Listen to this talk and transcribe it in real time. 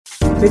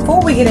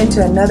Before we get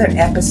into another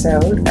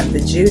episode of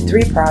the Jude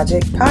 3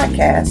 Project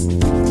podcast,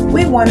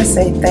 we want to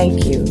say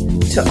thank you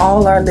to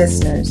all our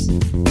listeners.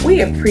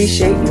 We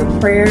appreciate your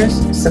prayers,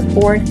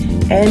 support,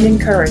 and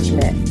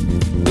encouragement.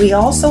 We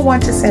also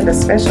want to send a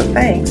special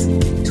thanks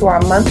to our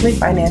monthly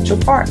financial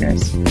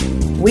partners.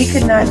 We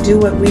could not do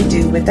what we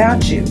do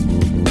without you.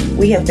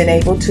 We have been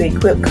able to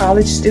equip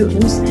college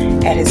students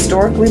at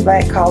historically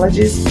Black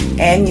colleges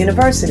and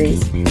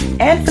universities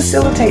and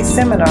facilitate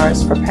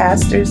seminars for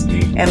pastors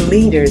and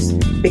leaders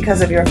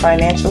because of your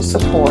financial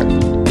support.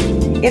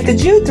 If the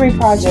Jude 3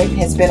 Project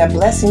has been a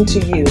blessing to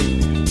you,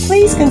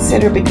 please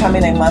consider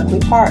becoming a monthly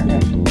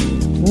partner.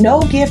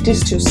 No gift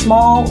is too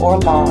small or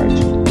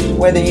large,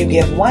 whether you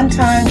give one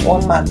time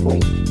or monthly.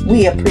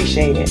 We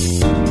appreciate it.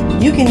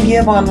 You can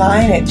give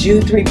online at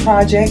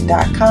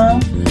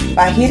jude3project.com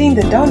by hitting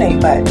the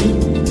donate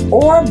button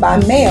or by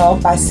mail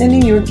by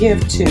sending your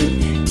gift to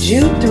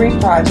Jude 3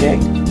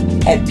 Project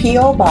at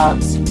P.O.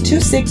 Box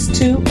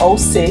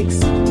 26206,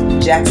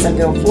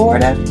 Jacksonville,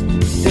 Florida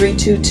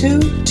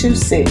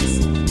 32226.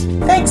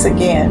 Thanks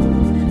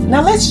again.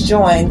 Now let's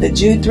join the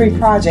Jude 3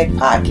 Project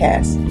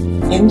podcast.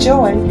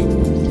 Enjoy.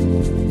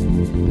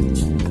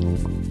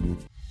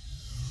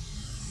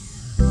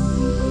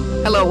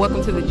 Hello,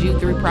 welcome to the Jude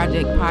 3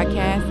 Project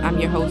podcast. I'm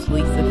your host,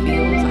 Lisa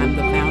Fields. I'm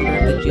the founder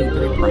of the Jude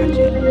 3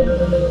 Project.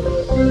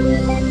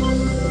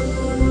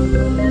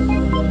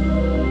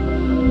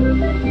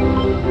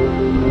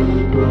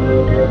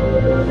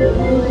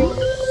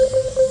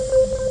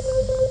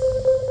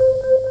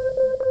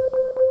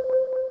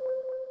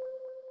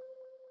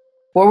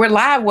 Well, we're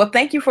live. Well,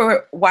 thank you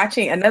for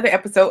watching another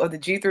episode of the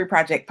Jude 3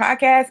 Project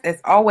podcast.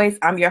 As always,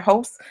 I'm your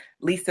host,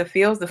 Lisa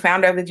Fields, the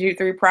founder of the Jude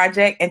 3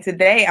 Project. And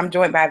today I'm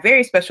joined by a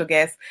very special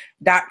guest,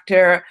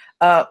 Dr.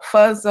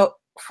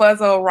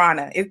 Fazal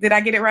Rana. Did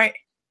I get it right?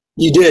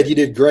 You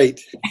did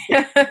great.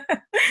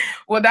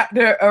 Well,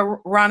 Dr.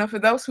 Rana, for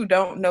those who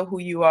don't know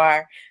who you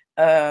are,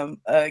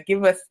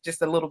 give us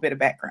just a little bit of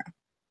background.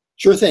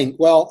 Sure thing.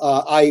 Well,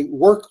 I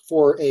work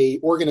for an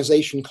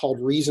organization called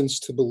Reasons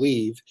to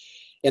Believe.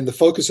 And the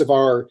focus of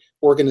our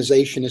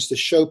organization is to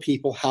show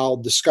people how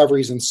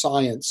discoveries in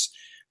science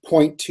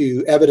point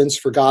to evidence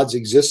for God's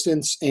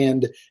existence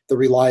and the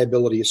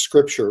reliability of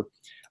Scripture.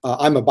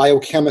 I'm a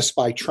biochemist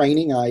by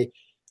training. I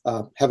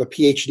have a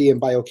PhD in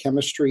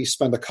biochemistry,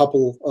 spent a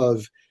couple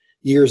of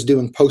years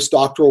doing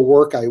postdoctoral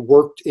work. I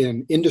worked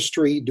in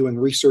industry doing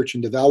research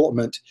and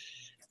development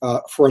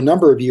for a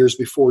number of years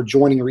before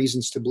joining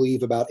Reasons to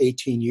Believe about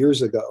 18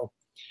 years ago.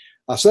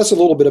 So that's a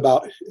little bit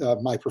about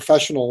my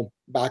professional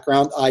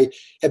background. I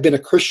have been a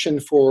Christian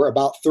for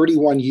about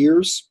 31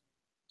 years.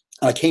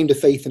 I came to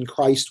faith in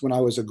Christ when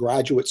I was a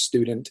graduate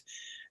student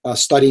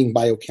studying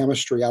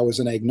biochemistry. I was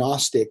an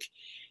agnostic,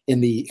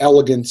 and the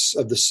elegance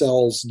of the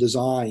cell's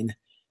design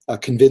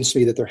convinced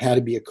me that there had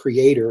to be a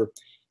creator,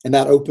 and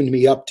that opened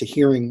me up to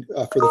hearing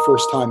for the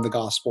first time the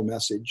gospel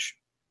message.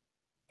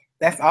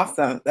 That's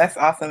awesome. That's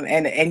awesome.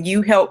 And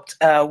you helped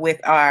with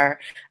our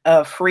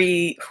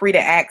free to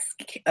ask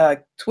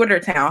Twitter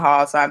town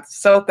hall. So I'm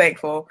so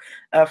thankful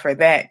for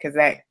that, because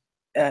that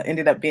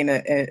ended up being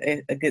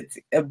a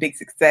big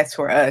success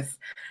for us.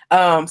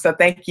 So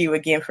thank you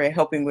again for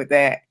helping with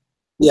that.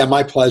 Yeah,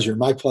 my pleasure.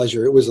 My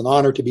pleasure. It was an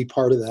honor to be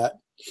part of that.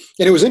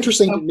 And it was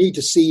interesting to me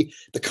to see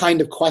the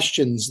kind of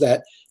questions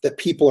that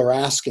people are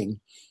asking.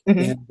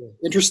 Mm-hmm. And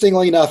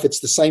interestingly enough, it's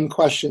the same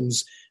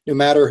questions no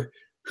matter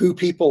who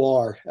people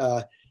are,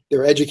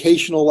 their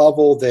educational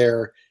level,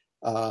 their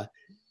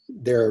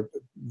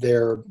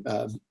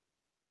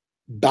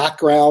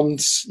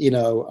backgrounds,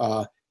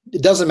 it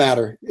doesn't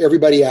matter.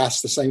 Everybody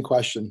asks the same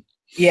question.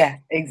 Yeah,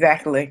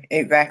 exactly.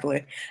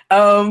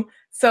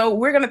 So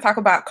we're going to talk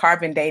about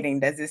carbon dating.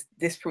 Does this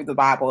disprove the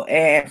Bible?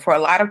 And for a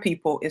lot of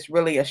people, it's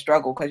really a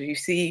struggle, because you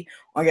see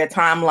on your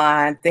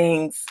timeline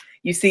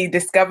you see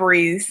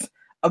discoveries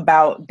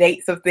about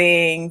dates of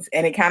things,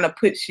 and it kind of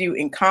puts you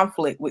in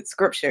conflict with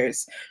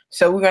scriptures.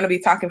 So we're going to be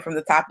talking from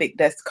the topic,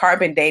 does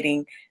carbon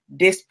dating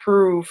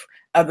disprove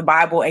of the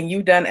Bible? And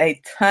you've done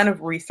a ton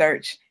of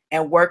research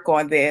and work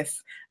on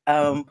this.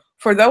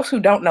 For those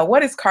who don't know,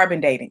 what is carbon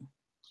dating?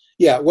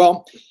 Yeah,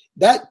 well,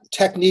 that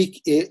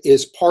technique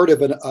is part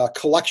of a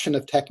collection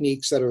of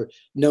techniques that are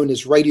known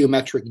as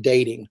radiometric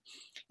dating.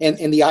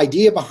 And the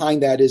idea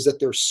behind that is that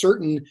there are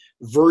certain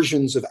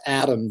versions of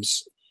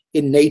atoms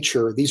in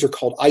nature, these are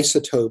called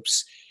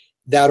isotopes,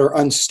 that are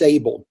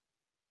unstable,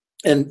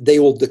 and they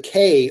will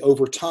decay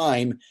over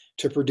time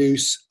to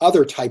produce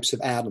other types of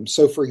atoms.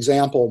 So for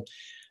example,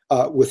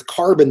 with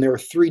carbon, there are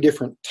three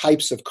different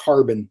types of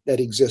carbon that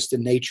exist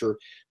in nature: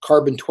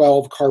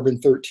 carbon-12,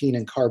 carbon-13,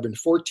 and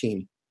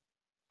carbon-14.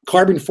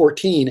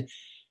 Carbon-14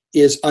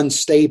 is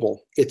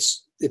unstable.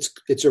 It's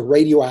a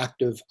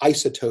radioactive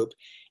isotope,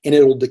 and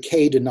it'll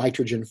decay to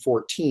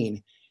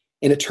nitrogen-14.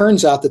 And it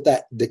turns out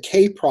that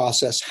decay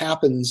process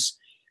happens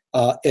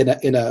in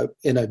a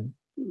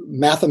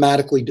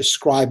mathematically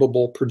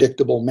describable,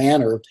 predictable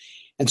manner.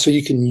 And so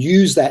you can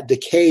use that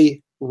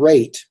decay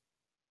rate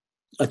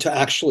to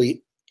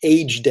actually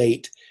age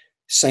date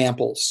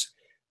samples.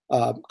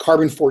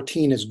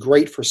 carbon-14 is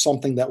great for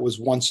something that was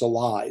once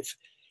alive.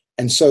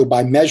 And so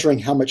by measuring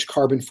how much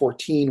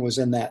carbon-14 was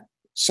in that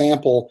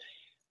sample,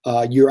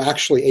 you're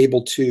actually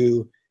able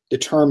to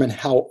determine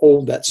how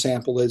old that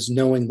sample is,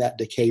 knowing that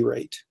decay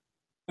rate.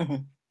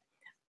 Mm-hmm.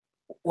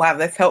 Wow,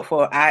 that's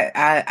helpful.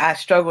 I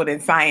struggled in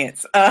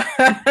science,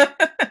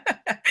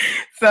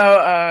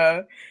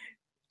 so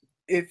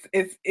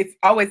it's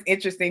always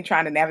interesting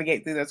trying to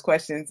navigate through those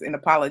questions in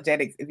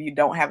apologetics if you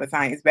don't have a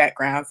science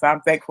background. So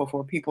I'm thankful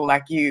for people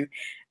like you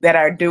that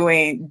are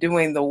doing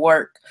the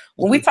work.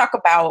 When we talk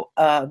about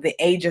the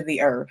age of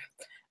the Earth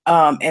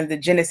and the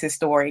Genesis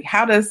story,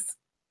 how does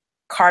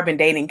carbon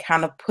dating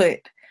kind of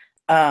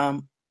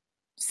how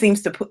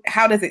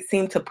does it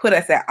seem to put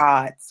us at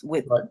odds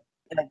with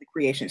the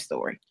creation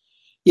story?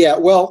 Yeah,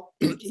 well,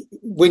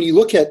 when you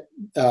look at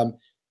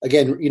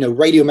again,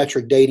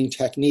 radiometric dating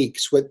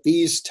techniques, what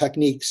these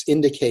techniques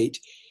indicate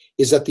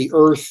is that the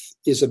Earth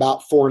is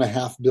about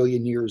 4.5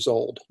 billion years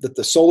old, that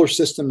the solar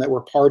system that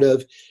we're part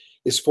of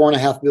is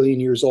 4.5 billion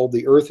years old,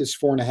 the Earth is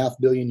 4.5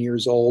 billion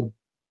years old,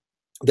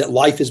 that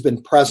life has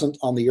been present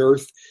on the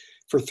Earth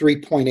for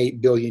 3.8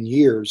 billion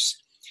years.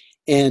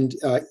 And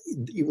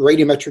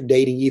radiometric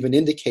dating even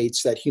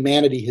indicates that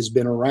humanity has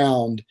been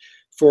around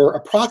for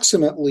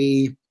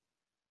approximately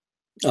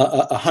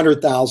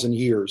 100,000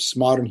 years.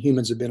 Modern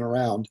humans have been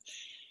around.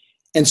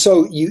 And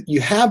so you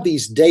have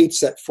these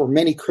dates that for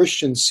many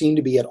Christians seem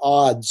to be at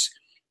odds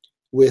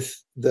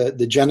with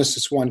the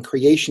Genesis 1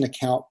 creation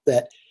account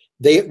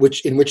in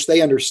which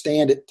they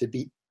understand it to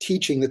be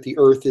teaching that the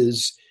Earth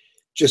is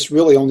just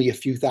really only a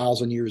few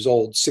thousand years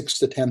old,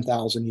 6,000 to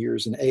 10,000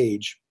 years in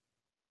age.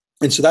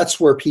 And so that's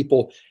where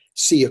people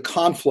see a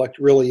conflict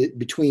really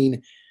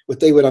between what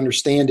they would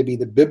understand to be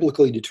the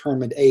biblically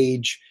determined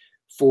age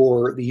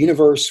for the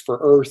universe, for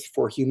Earth,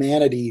 for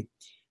humanity,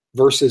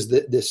 versus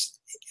this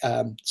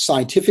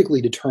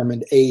scientifically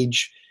determined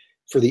age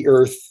for the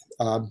Earth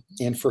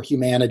and for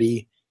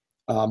humanity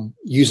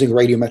using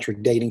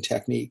radiometric dating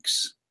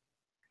techniques.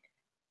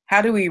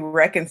 How do we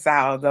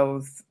reconcile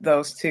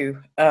those two?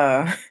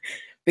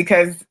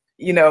 Because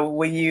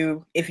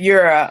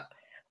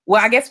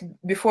I guess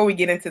before we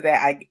get into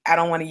that, I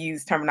don't want to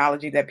use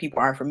terminology that people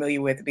aren't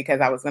familiar with,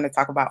 because I was going to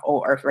talk about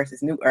old Earth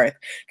versus new Earth.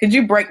 Could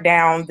you break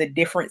down the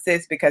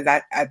differences? Because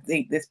I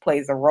think this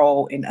plays a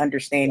role in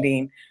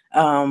understanding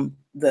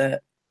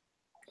the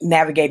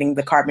navigating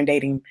the carbon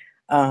dating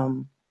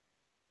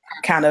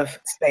kind of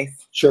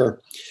space.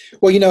 Sure.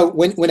 Well,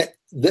 when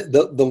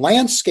the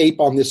landscape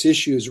on this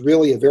issue is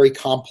really a very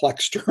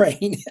complex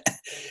terrain,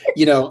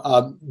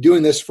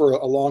 doing this for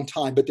a long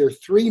time, but there are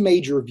three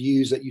major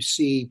views that you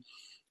see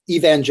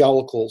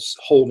evangelicals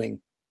holding.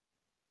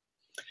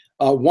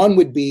 One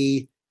would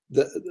be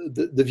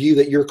the view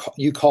that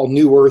you call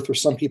New Earth, or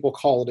some people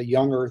call it a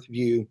Young Earth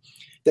view,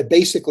 that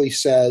basically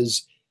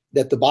says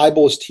that the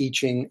Bible is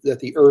teaching that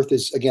the Earth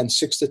is, again,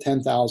 6,000 to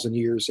 10,000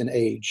 years in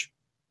age.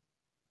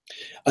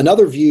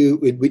 Another view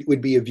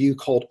would be a view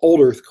called Old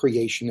Earth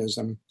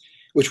creationism,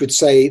 which would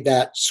say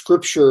that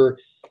Scripture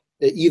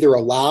either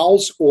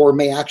allows or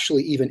may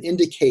actually even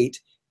indicate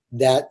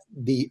that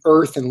the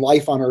Earth and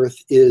life on Earth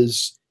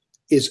is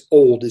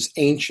old, is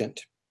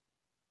ancient.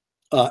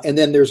 And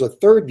then there's a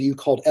third view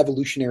called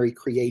evolutionary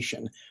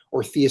creation,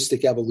 or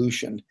theistic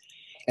evolution.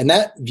 And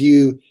that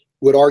view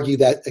would argue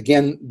that,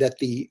 again, that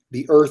the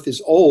Earth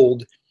is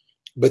old,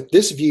 but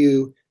this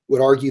view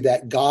would argue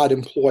that God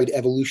employed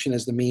evolution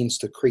as the means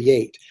to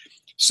create.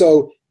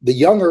 So the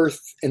Young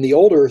Earth and the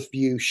Old Earth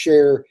view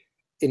share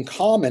in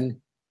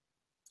common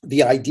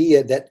the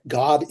idea that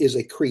God is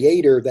a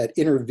creator that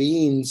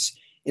intervenes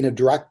in a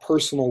direct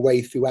personal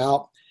way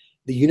throughout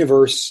the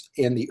universe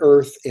and the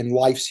Earth and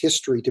life's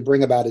history to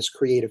bring about his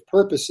creative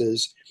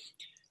purposes.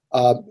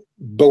 But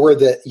where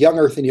the Young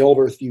Earth and the Old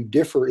Earth view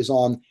differ is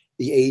on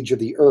the age of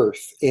the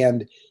Earth.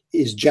 And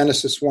is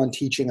Genesis 1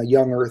 teaching a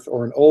Young Earth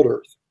or an Old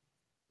Earth?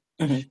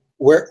 Mm-hmm.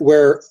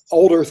 Where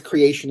Old Earth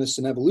creationists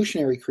and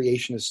evolutionary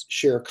creationists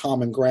share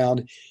common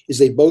ground is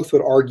they both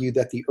would argue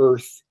that the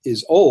Earth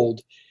is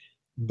old,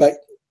 but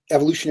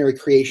evolutionary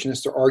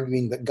creationists are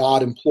arguing that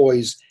God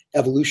employs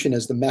evolution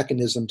as the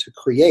mechanism to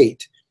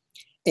create.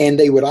 And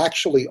they would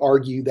actually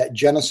argue that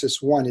Genesis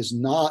 1 is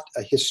not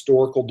a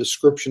historical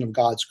description of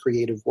God's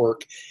creative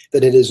work,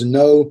 that it is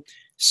no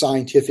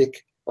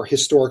scientific or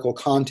historical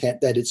content,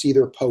 that it's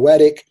either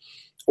poetic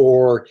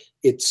or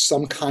it's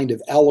some kind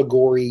of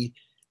allegory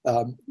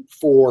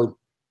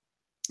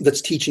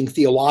that's teaching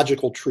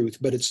theological truth,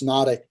 but it's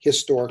not a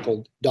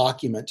historical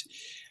document.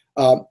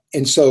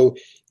 And so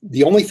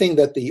the only thing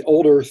that the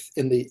Old Earth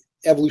and the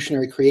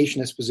evolutionary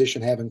creationist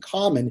position have in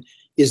common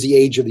is the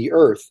age of the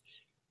Earth.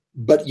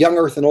 But Young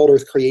Earth and Old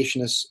Earth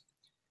creationists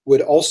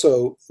would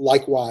also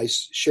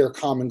likewise share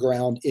common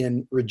ground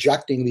in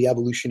rejecting the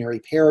evolutionary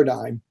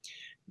paradigm,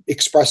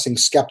 expressing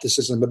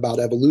skepticism about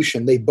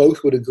evolution. They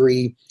both would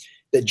agree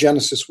that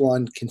Genesis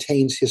 1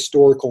 contains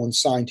historical and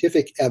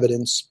scientific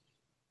evidence,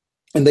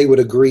 and they would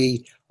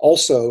agree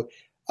also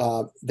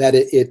that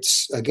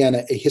it's, again,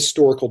 a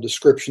historical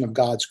description of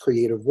God's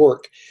creative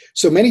work.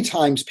 So many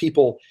times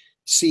people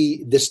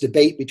see this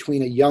debate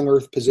between a young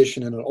earth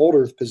position and an old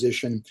earth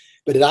position,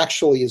 but it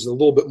actually is a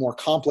little bit more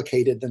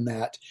complicated than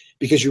that,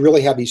 because you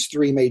really have these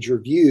three major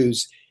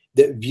views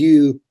that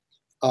view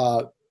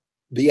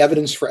the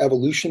evidence for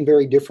evolution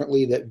very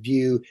differently, that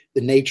view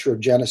the nature of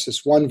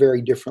Genesis 1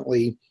 very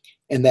differently,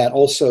 and that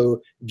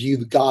also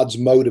view God's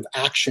mode of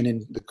action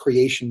in the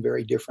creation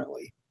very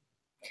differently.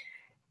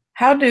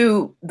 How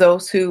do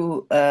those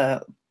who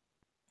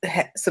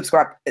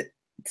subscribe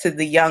to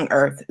the young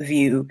earth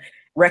view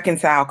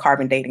reconcile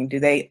carbon dating? Do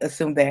they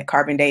assume that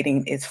carbon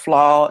dating is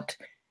flawed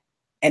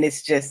and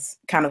it's just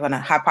kind of a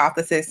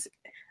hypothesis?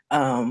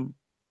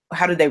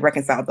 How do they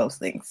reconcile those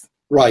things?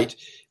 Right.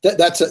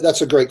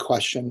 That's a great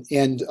question.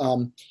 And,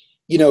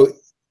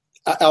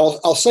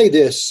 I'll say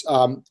this,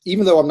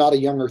 even though I'm not a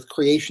young earth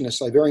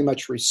creationist, I very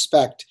much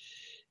respect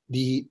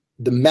the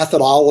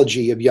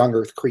methodology of young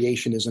earth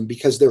creationism,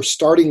 because they're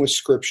starting with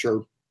scripture,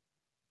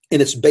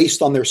 and it's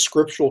based on their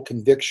scriptural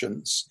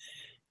convictions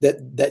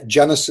that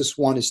Genesis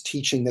 1 is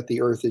teaching that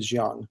the earth is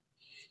young.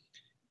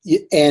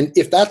 And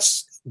if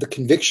that's the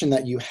conviction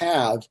that you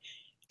have,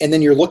 and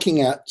then you're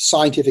looking at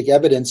scientific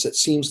evidence that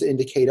seems to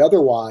indicate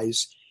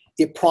otherwise,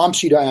 it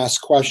prompts you to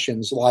ask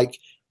questions like,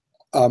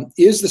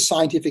 is the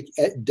scientific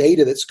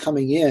data that's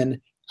coming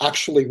in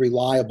actually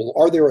reliable?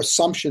 Are there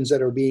assumptions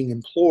that are being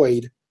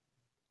employed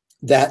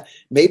that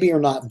maybe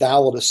are not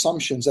valid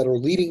assumptions that are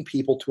leading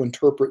people to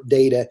interpret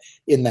data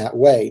in that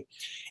way?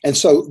 And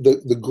so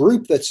the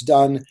group that's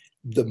done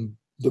the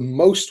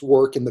most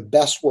work and the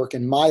best work,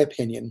 in my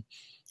opinion,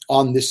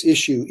 on this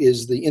issue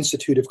is the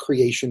Institute of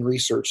Creation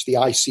Research, the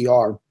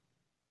ICR.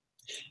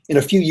 And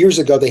a few years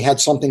ago, they had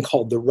something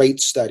called the RATE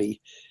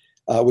study,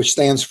 which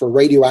stands for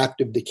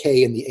Radioactive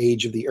Decay in the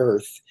Age of the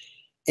Earth.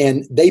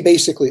 And they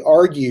basically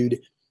argued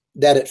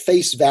that at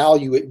face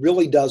value, it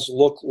really does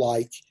look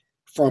like,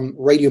 from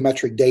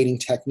radiometric dating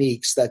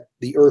techniques, that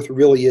the Earth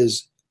really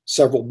is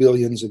several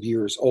billions of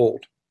years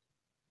old.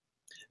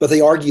 But they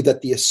argued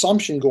that the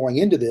assumption going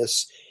into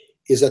this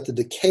is that the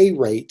decay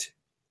rate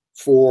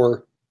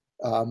for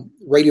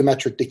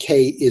radiometric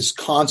decay is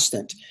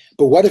constant.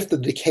 But what if the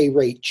decay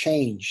rate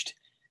changed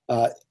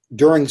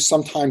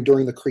sometime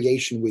during the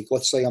creation week,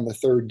 let's say on the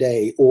third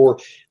day? Or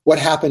what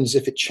happens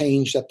if it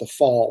changed at the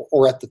fall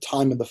or at the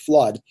time of the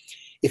flood?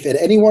 If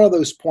at any one of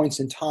those points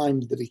in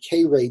time the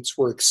decay rates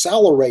were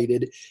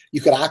accelerated,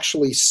 you could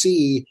actually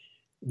see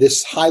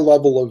this high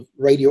level of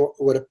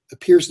what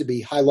appears to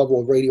be high level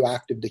of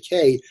radioactive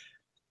decay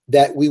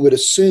that we would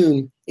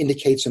assume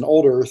indicates an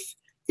old Earth,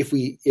 if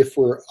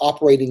we're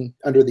operating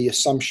under the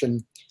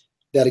assumption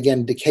that,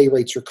 again, decay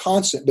rates are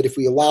constant. But if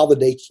we allow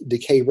the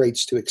decay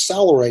rates to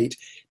accelerate,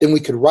 then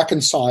we could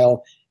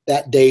reconcile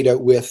that data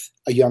with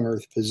a young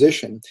Earth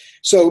position.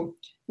 So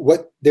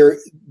what the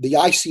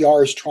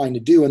ICR is trying to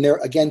do, and they're,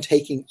 again,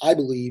 taking, I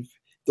believe,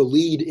 the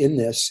lead in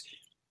this,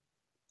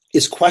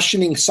 is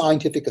questioning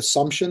scientific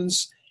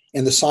assumptions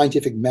and the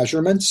scientific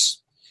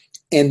measurements,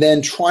 and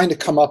then trying to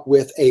come up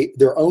with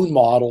their own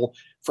model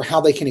for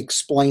how they can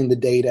explain the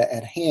data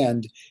at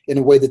hand in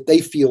a way that they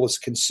feel is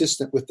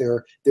consistent with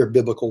their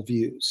biblical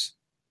views.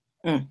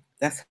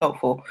 That's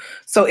helpful.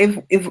 So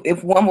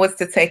if one was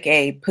to take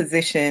a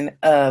position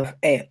of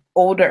an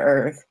older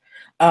Earth,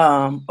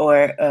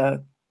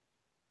 or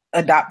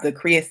adopt the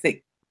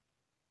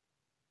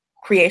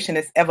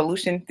creationist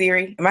evolution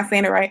theory, am I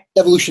saying it right?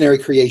 Evolutionary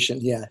creation,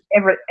 yeah.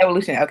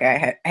 Evolution.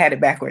 Okay, I had it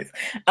backwards.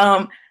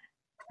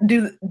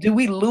 Do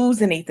we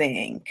lose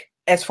anything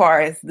as far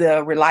as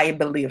the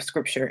reliability of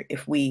scripture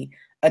if we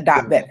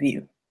adopt that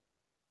view?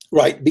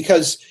 Right,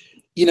 because,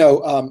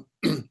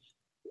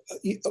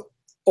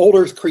 old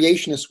Earth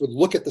creationists would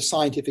look at the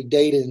scientific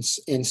data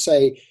and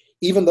say,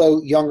 even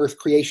though young Earth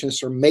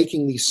creationists are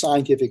making these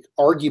scientific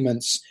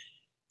arguments,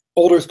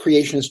 old Earth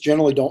creationists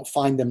generally don't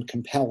find them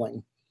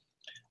compelling.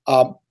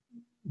 And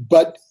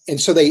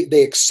so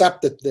they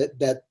accept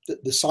that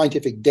the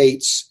scientific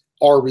dates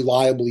are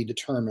reliably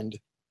determined.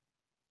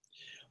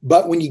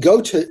 But when you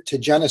go to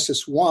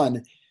Genesis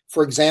 1,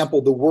 for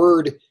example, the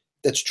word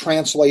that's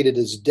translated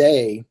as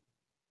day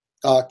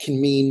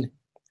can mean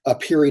a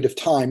period of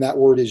time. That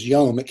word is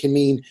yom. It can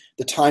mean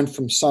the time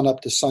from sunup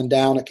to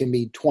sundown. It can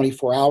mean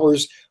 24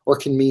 hours, or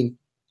it can mean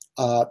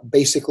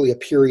basically a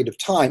period of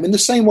time, in the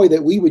same way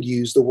that we would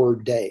use the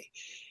word day.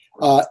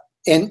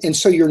 And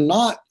so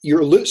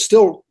you're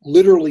still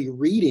literally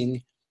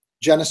reading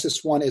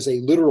Genesis 1 as a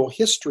literal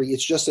history.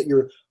 It's just that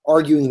you're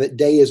arguing that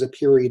day is a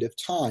period of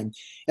time.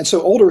 And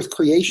so old Earth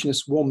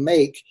creationists will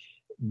make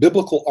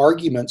biblical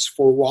arguments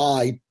for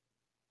why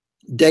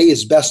day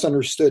is best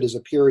understood as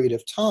a period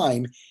of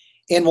time,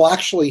 and will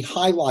actually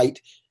highlight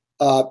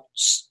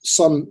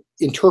some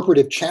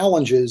interpretive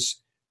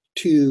challenges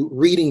to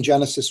reading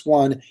Genesis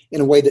 1 in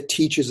a way that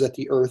teaches that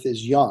the earth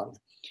is young.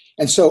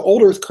 And so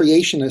old Earth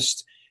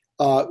creationists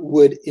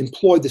would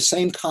employ the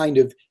same kind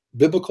of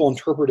biblical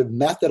interpretive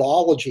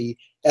methodology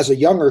as a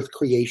young Earth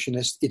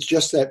creationist. It's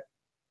just that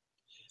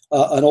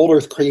an old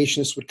Earth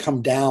creationist would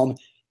come down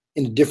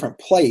in a different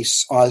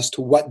place as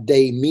to what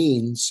day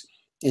means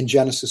in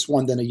Genesis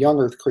 1 than a young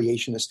Earth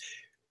creationist.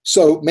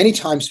 So many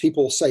times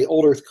people say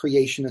old earth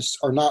creationists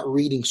are not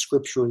reading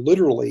scripture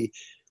literally.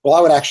 Well,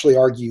 I would actually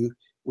argue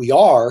we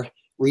are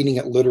reading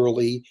it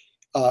literally,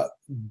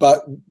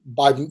 but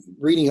by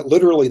reading it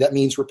literally, that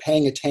means we're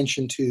paying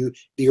attention to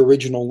the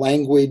original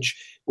language.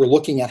 We're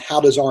looking at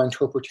how does our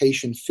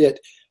interpretation fit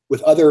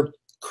with other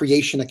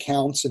creation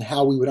accounts and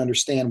how we would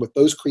understand what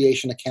those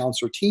creation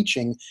accounts are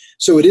teaching.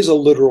 So it is a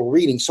literal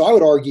reading. So I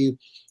would argue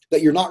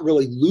that you're not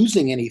really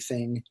losing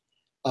anything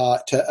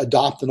to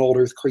adopt an old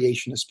earth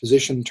creationist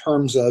position in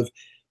terms of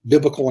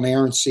biblical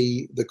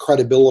inerrancy, the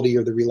credibility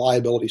or the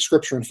reliability of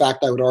scripture. In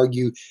fact, I would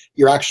argue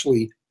you're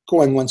actually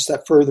going one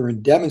step further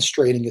and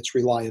demonstrating its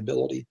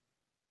reliability.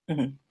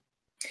 Mm-hmm.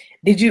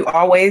 Did you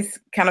always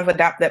kind of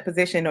adopt that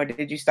position, or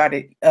did you start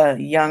at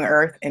young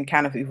earth and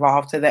kind of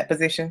evolve to that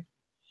position?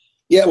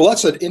 Yeah, well,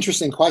 that's an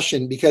interesting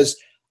question, because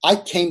I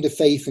came to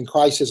faith in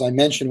Christ, as I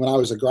mentioned, when I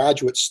was a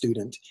graduate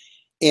student.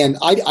 And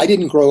I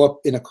didn't grow up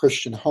in a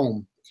Christian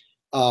home.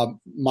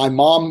 My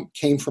mom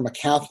came from a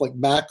Catholic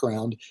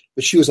background,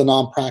 but she was a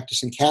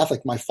non-practicing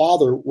Catholic. My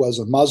father was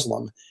a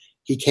Muslim.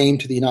 He came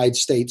to the United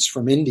States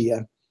from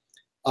India,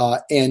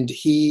 and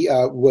he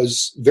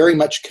was very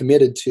much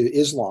committed to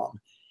Islam.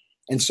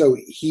 And so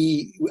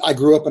I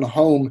grew up in a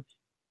home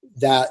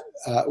that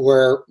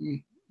where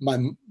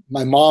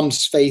my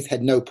mom's faith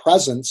had no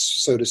presence,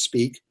 so to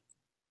speak,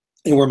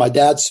 and where my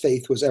dad's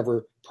faith was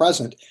ever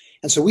present.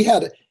 And so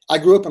I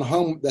grew up in a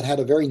home that had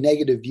a very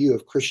negative view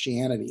of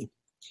Christianity,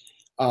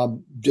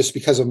 just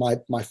because of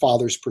my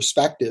father's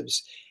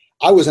perspectives.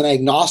 I was an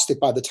agnostic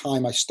by the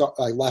time I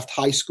left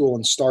high school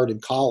and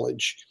started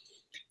college.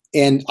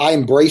 And I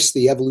embraced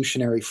the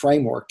evolutionary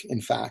framework, in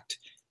fact,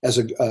 as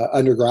an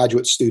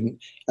undergraduate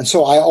student. And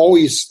so I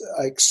always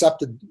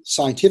accepted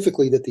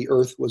scientifically that the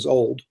earth was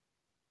old.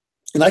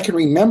 And I can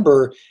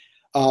remember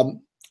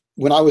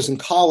when I was in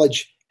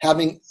college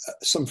having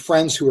some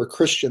friends who were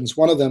Christians.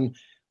 One of them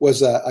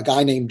was a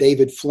guy named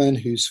David Flynn,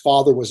 whose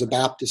father was a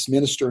Baptist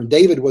minister. And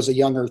David was a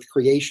young earth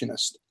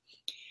creationist.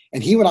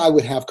 And he and I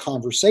would have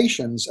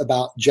conversations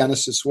about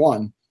Genesis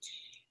 1.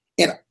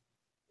 And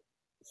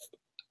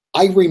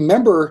I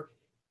remember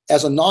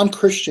as a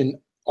non-Christian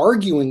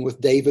arguing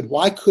with David,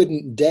 why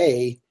couldn't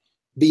day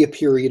be a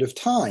period of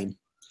time?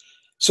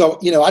 So,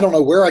 I don't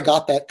know where I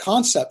got that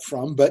concept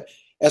from, but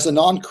as a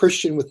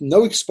non-Christian with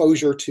no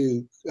exposure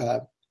to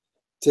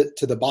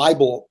the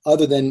Bible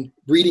other than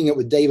reading it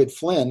with David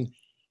Flynn,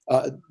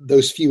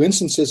 those few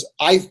instances,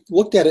 I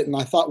looked at it and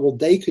I thought, well,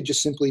 day could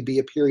just simply be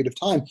a period of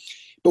time.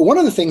 But one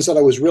of the things that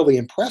I was really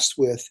impressed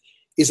with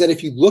is that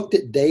if you looked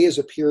at day as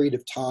a period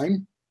of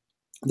time,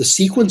 the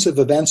sequence of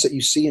events that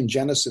you see in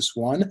Genesis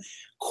 1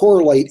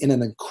 correlate in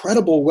an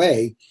incredible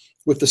way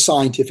with the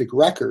scientific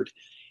record.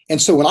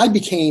 And so when I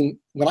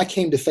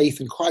came to faith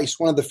in Christ,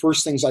 one of the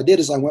first things I did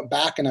is I went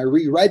back and I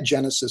reread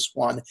Genesis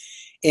 1.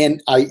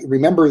 And I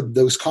remember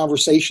those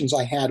conversations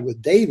I had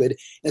with David.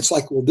 And it's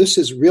like, well, this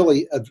is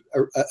really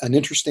an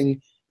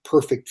interesting,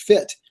 perfect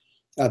fit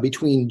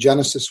between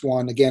Genesis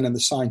 1, again, and the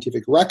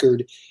scientific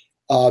record,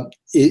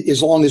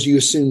 as long as you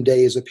assume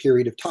day is a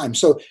period of time.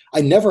 So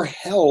I never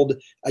held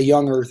a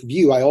young earth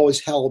view. I always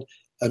held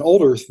an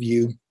old earth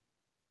view.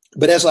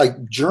 But as I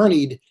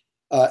journeyed,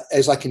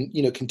 as I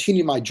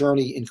continue my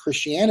journey in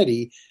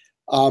Christianity,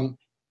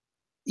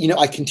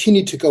 I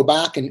continued to go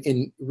back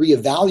and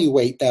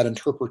reevaluate that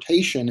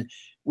interpretation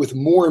with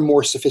more and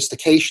more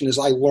sophistication as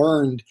I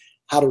learned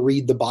how to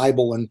read the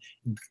Bible and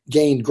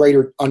gained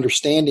greater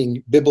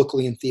understanding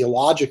biblically and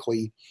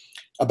theologically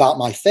about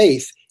my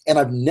faith. And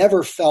I've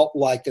never felt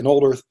like an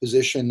old earth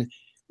position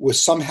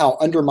was somehow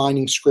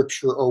undermining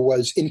Scripture or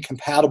was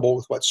incompatible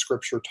with what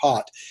Scripture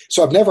taught.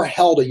 So I've never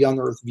held a young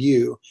earth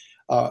view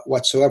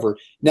whatsoever.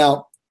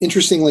 Now,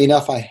 interestingly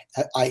enough,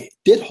 I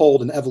did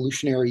hold an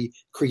evolutionary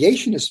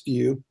creationist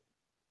view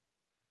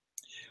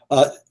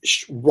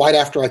right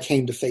after I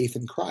came to faith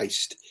in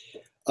Christ.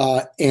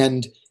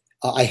 And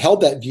I held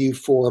that view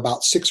for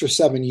about 6 or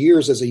 7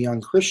 years as a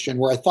young Christian,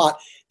 where I thought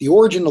the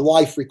origin of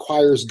life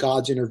requires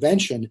God's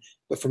intervention.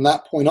 But from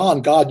that point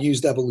on, God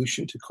used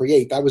evolution to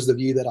create. That was the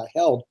view that I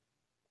held.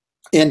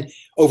 And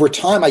over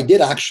time, I did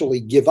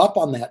actually give up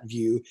on that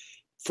view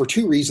for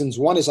 2 reasons.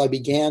 One is I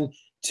began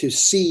to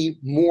see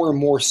more and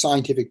more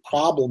scientific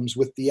problems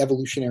with the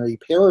evolutionary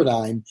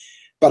paradigm.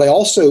 But I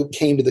also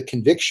came to the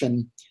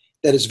conviction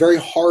that it's very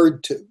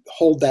hard to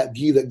hold that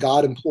view that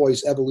God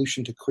employs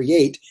evolution to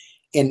create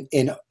and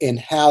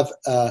have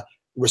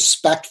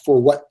respect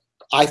for what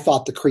I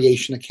thought the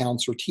creation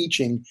accounts were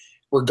teaching,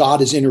 where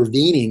God is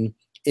intervening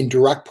in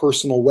direct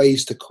personal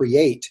ways to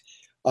create.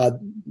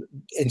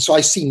 And so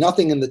I see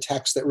nothing in the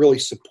text that really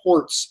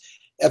supports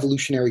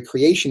evolutionary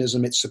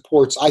creationism. It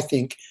supports, I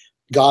think,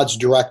 God's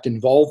direct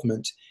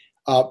involvement.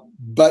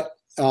 But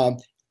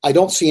I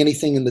don't see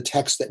anything in the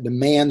text that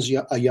demands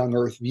a young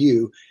earth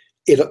view.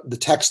 The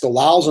text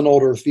allows an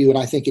old earth view, and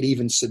I think it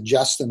even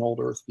suggests an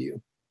old earth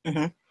view.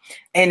 Mm-hmm.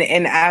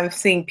 And I've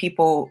seen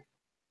people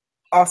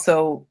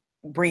also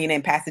bringing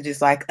in passages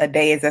like a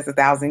day is as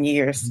 1,000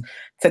 years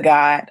to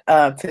God,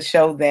 to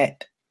show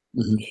that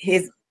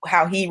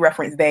how he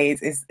referenced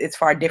days is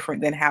far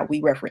different than how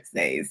we reference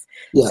days.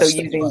 Yes, so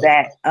using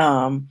right.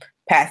 that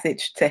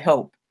passage to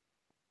help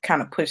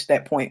kind of push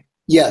that point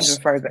Yes.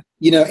 even further.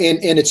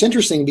 And it's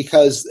interesting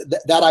because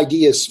that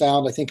idea is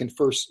found, I think, in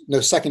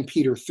 2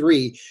 Peter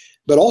 3,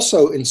 but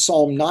also in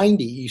Psalm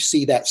 90, you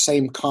see that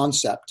same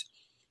concept.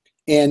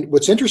 And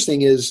what's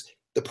interesting is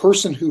the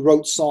person who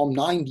wrote Psalm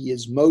 90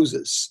 is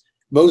Moses.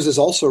 Moses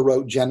also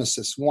wrote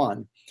Genesis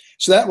 1.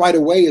 So that right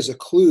away is a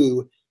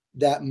clue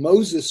that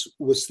Moses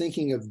was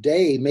thinking of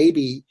day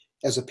maybe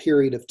as a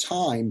period of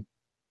time,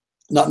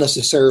 not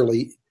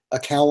necessarily a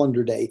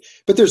calendar day.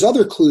 But there's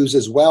other clues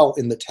as well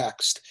in the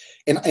text.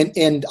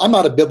 And I'm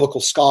not a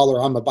biblical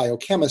scholar, I'm a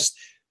biochemist,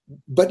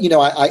 but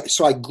I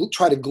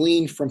try to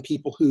glean from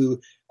people who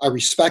I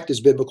respect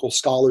as biblical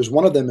scholars.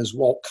 One of them is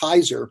Walt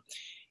Kaiser.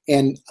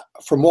 And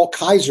from Walt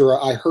Kaiser,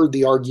 I heard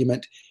the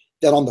argument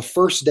that on the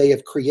first day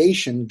of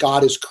creation,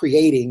 God is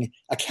creating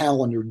a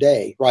calendar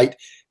day, right?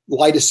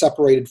 Light is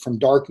separated from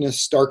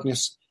darkness.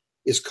 Darkness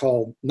is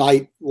called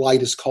night.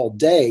 Light is called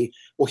day.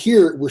 Well,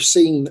 here we're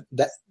seeing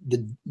that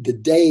the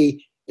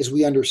day, as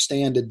we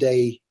understand a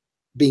day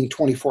being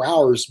 24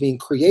 hours, being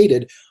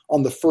created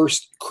on the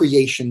first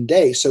creation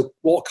day. So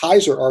Walt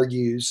Kaiser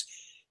argues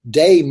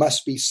day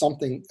must be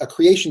something, a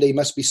creation day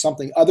must be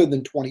something other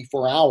than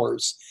 24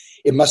 hours.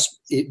 It must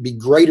be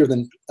greater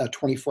than a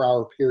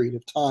 24-hour period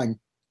of time.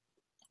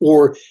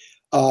 Or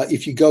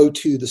if you go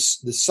to the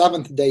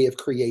seventh day of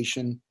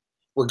creation,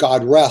 where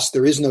God rests,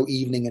 there is no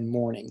evening and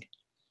morning,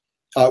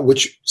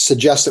 which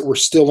suggests that we're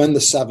still in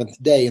the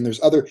seventh day. And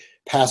there's other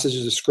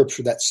passages of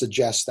Scripture that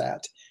suggest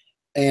that.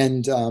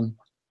 And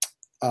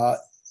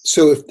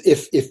so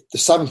if the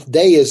seventh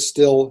day is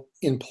still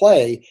in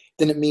play,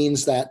 then it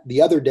means that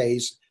the other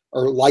days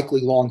are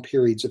likely long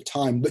periods of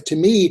time. But to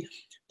me,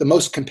 the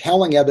most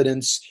compelling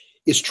evidence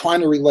is trying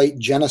to relate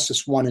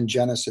Genesis 1 and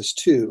Genesis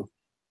 2,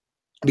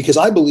 because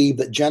I believe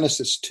that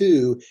Genesis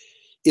 2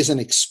 is an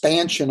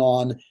expansion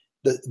on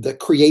the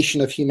creation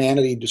of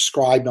humanity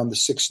described on the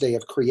sixth day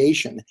of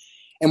creation.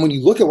 And when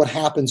you look at what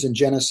happens in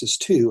Genesis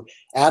 2,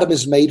 Adam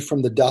is made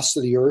from the dust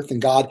of the earth,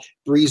 and God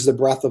breathes the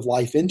breath of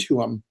life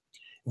into him.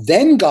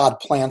 Then God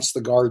plants the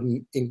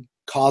garden and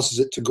causes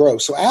it to grow.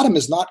 So Adam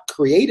is not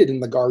created in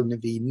the Garden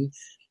of Eden.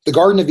 The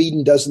Garden of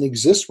Eden doesn't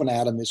exist when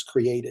Adam is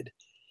created.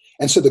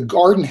 And so the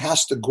garden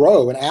has to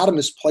grow, and Adam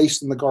is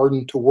placed in the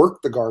garden to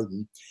work the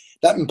garden.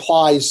 That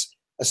implies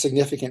a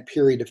significant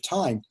period of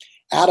time.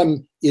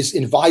 Adam is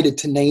invited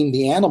to name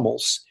the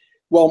animals.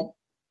 Well,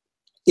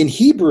 in the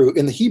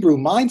Hebrew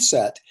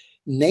mindset,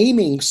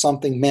 naming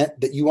something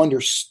meant that you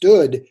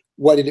understood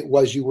what it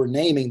was you were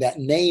naming. That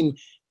name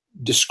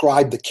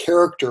described the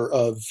character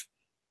of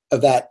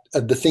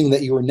the thing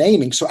that you were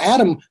naming. So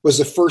Adam was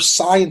the first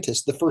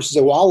scientist, the first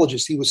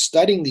zoologist. He was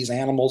studying these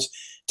animals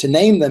to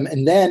name them,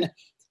 and then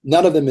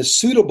none of them is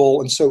suitable,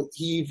 and so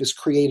Eve is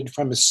created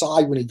from his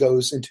side when he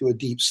goes into a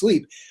deep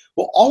sleep.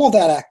 Well, all of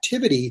that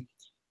activity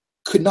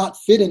could not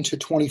fit into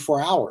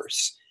 24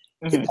 hours.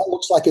 Mm-hmm. It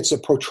looks like it's a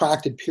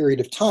protracted period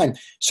of time.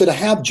 So to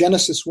have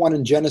Genesis 1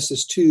 and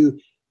Genesis 2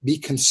 be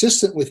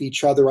consistent with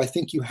each other, I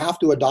think you have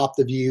to adopt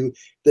the view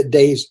that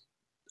days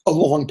a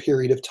long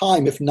period of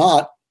time. If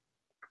not,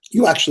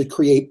 you actually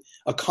create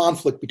a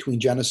conflict between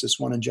Genesis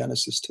 1 and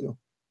Genesis 2.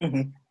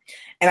 Mm-hmm.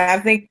 And I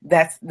think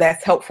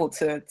that's helpful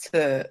to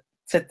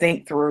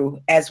think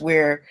through as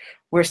we're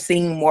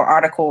seeing more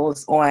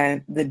articles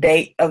on the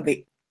date of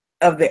the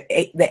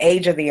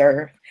age of the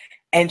earth,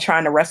 and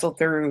trying to wrestle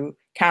through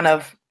kind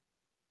of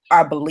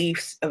our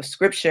beliefs of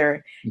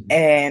Scripture, mm-hmm.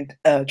 and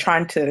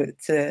trying to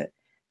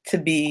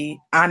be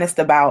honest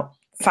about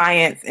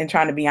science and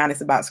trying to be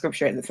honest about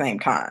Scripture at the same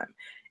time.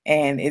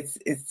 And it's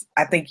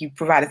I think you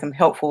provided some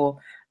helpful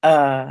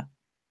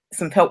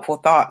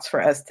thoughts for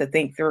us to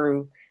think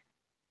through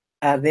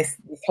this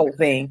whole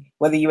thing,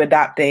 whether you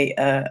adopt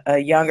a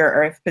younger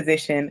Earth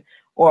position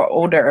or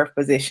older Earth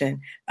position.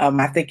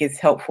 I think it's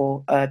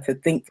helpful to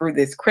think through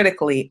this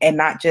critically and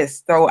not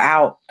just throw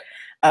out,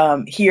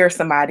 hear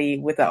somebody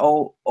with an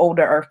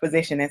older Earth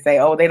position and say,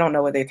 oh, they don't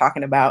know what they're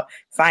talking about.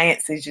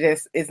 Science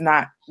is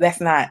not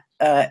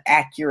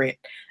accurate.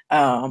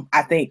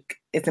 I think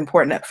it's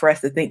important for us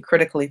to think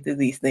critically through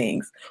these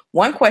things.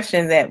 One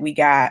question that we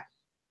got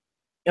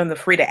on the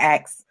Free to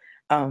Ask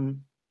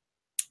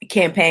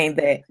campaign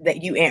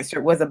that you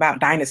answered was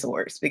about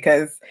dinosaurs,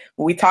 because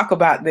when we talk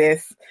about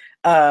this,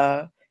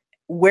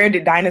 where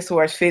did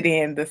dinosaurs fit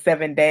in the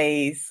 7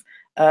 days?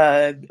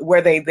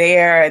 Were they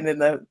there and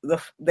then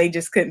they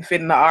just couldn't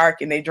fit in the ark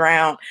and they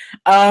drowned?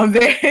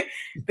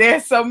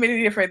 There's so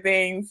many different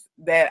things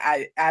that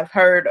I've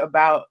heard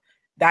about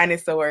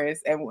dinosaurs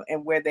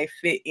and where they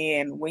fit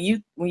in. When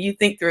you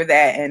think through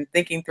that and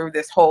thinking through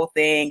this whole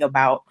thing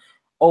about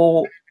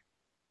older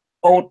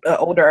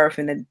Earth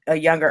and a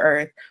younger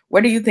Earth,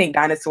 where do you think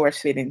dinosaurs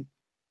fit in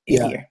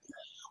here?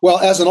 Well,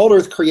 as an old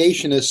Earth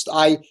creationist,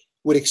 I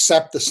would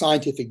accept the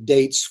scientific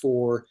dates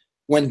for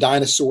when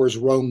dinosaurs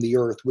roamed the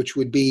Earth, which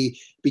would be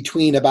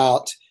between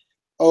about,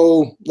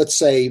 let's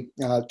say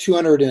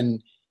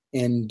 200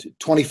 and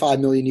 25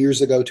 million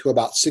years ago to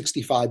about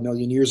 65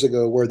 million years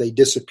ago, where they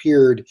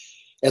disappeared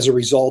as a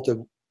result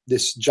of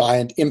this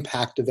giant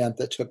impact event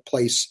that took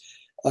place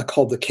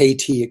called the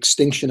KT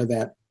extinction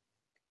event.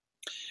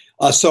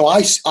 So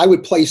I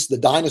would place the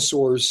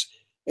dinosaurs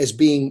as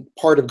being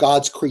part of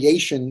God's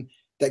creation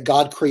that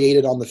God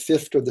created on the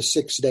fifth or the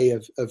sixth day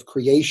of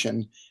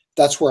creation.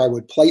 That's where I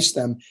would place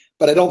them.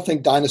 But I don't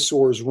think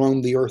dinosaurs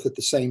roamed the earth at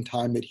the same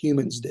time that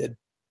humans did.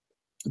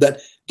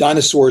 That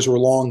dinosaurs were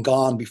long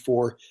gone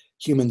before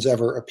humans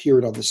ever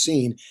appeared on the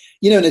scene.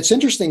 And it's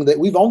interesting that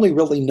we've only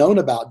really known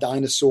about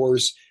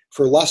dinosaurs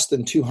for less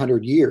than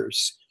 200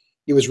 years.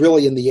 It was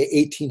really in the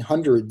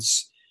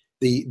 1800s,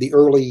 the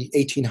early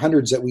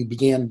 1800s, that we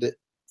began to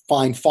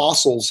find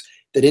fossils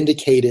that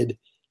indicated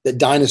that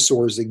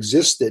dinosaurs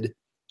existed.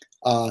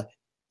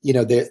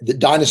 The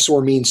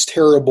dinosaur means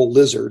terrible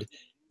lizard,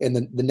 and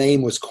the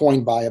name was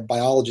coined by a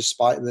biologist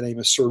by the name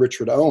of Sir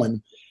Richard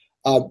Owen.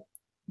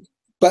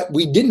 But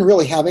we didn't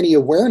really have any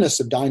awareness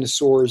of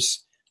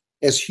dinosaurs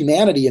as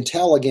humanity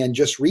until, again,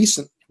 just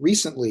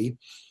recently.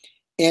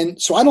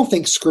 And so I don't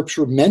think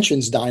Scripture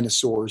mentions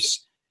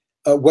dinosaurs.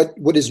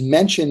 What is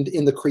mentioned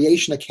in the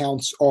creation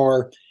accounts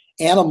are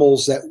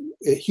animals that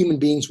human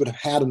beings would have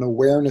had an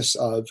awareness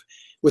of,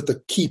 with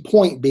the key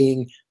point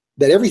being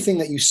that everything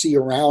that you see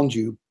around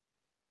you,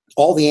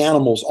 all the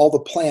animals, all the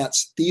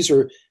plants, these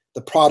are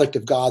the product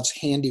of God's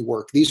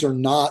handiwork. These are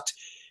not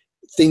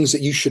things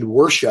that you should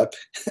worship,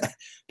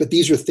 but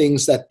these are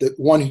things that the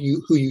one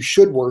who you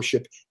should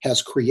worship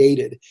has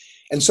created.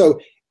 And so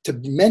to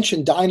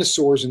mention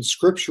dinosaurs in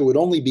Scripture would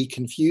only be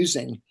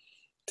confusing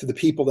to the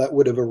people that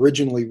would have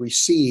originally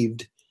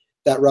received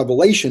that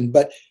revelation.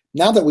 But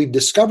now that we've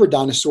discovered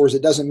dinosaurs,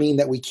 it doesn't mean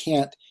that we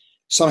can't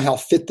somehow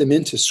fit them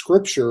into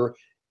Scripture,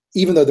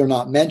 even though they're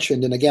not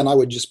mentioned. And again, I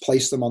would just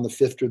place them on the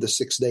fifth or the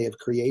sixth day of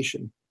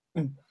creation.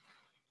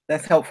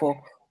 That's helpful.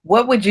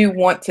 What would you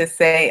want to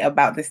say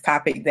about this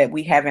topic that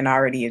we haven't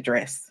already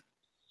addressed?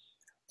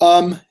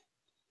 I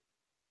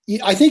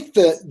think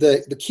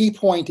the key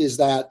point is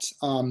that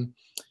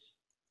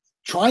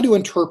trying to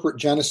interpret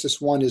Genesis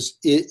 1 is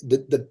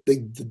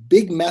the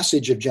big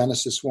message of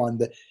Genesis 1.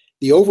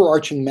 The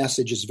overarching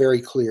message is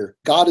very clear.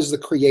 God is the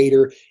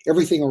creator.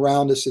 Everything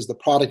around us is the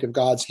product of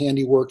God's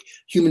handiwork.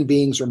 Human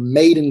beings are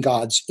made in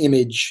God's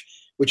image,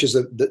 which is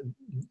a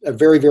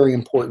very, very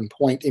important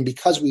point. And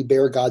because we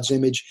bear God's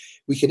image,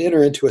 we can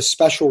enter into a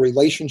special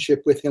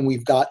relationship with him.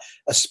 We've got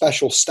a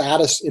special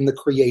status in the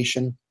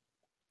creation.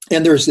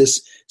 And there's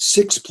this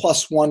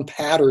 6+1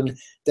 pattern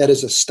that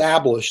is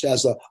established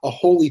as a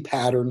holy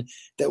pattern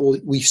that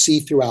we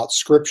see throughout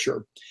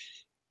Scripture.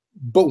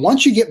 But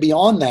once you get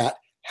beyond that,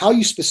 how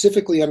you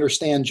specifically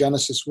understand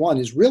Genesis 1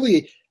 is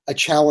really a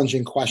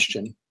challenging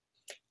question.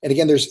 And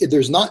again,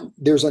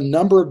 there's a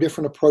number of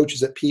different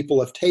approaches that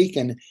people have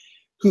taken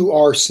who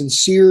are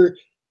sincere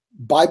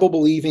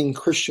Bible-believing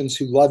Christians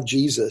who love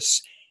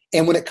Jesus.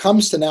 And when it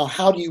comes to now,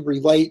 how do you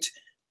relate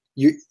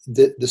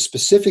the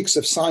specifics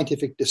of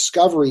scientific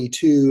discovery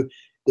to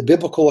the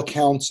biblical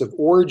accounts of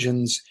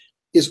origins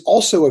is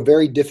also a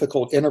very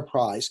difficult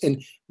enterprise.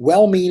 And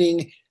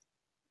well-meaning,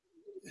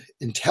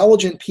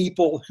 intelligent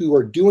people who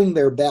are doing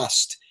their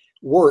best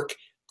work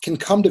can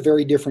come to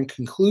very different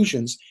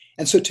conclusions.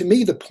 And so to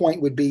me, the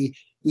point would be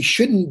we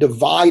shouldn't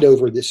divide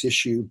over this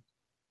issue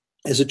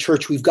as a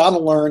church. We've got to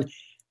learn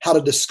how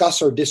to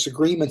discuss our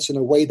disagreements in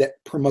a way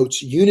that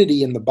promotes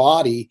unity in the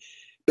body,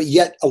 but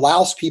yet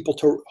allows people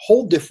to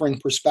hold differing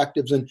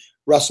perspectives and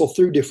wrestle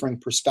through differing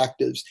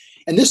perspectives.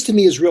 And this to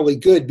me is really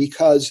good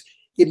because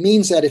it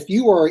means that if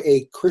you are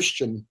a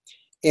Christian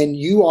and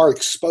you are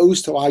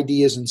exposed to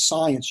ideas in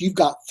science, you've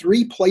got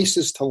three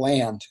places to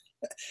land.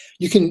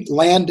 You can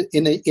land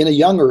in a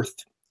young earth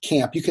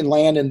camp. You can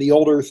land in the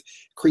old earth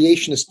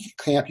creationist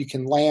camp. You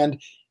can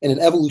land in an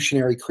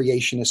evolutionary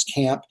creationist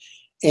camp.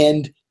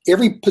 And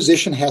every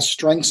position has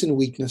strengths and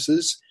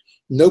weaknesses.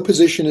 No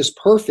position is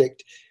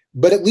perfect,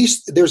 but at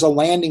least there's a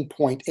landing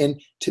point.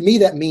 And to me,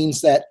 that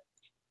means that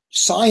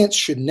science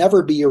should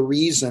never be a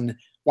reason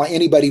why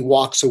anybody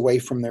walks away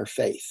from their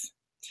faith.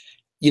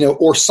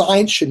 Or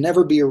science should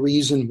never be a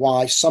reason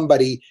why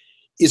somebody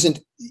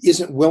isn't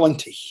willing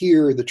to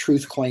hear the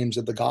truth claims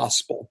of the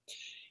gospel.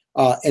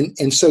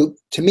 And so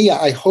to me,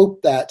 I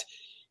hope that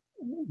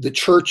the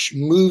church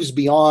moves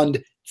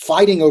beyond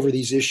fighting over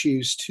these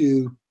issues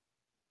to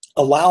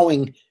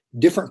allowing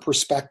different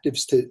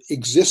perspectives to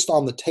exist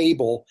on the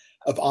table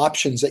of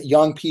options that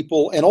young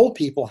people and old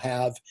people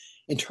have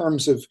in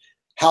terms of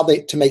how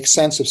to make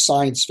sense of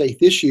science faith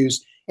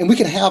issues. And we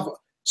can have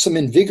some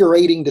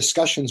invigorating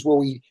discussions where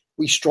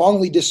we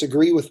strongly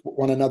disagree with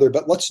one another,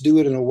 but let's do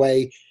it in a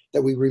way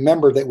that we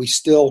remember that we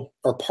still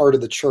are part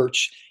of the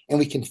church and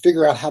we can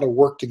figure out how to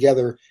work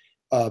together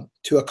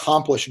to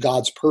accomplish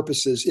God's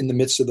purposes in the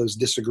midst of those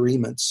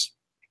disagreements.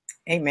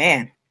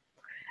 Amen.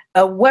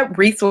 What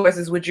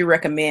resources would you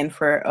recommend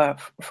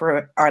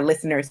for our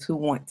listeners who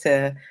want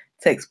to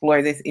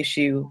explore this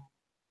issue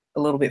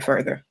a little bit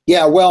further?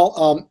 Yeah,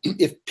 well,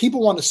 if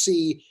people want to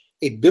see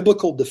a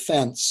biblical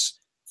defense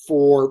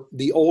for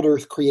the old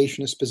earth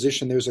creationist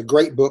position, there's a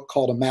great book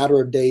called A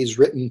Matter of Days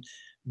written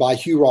by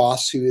Hugh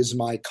Ross, who is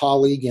my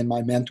colleague and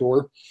my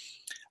mentor.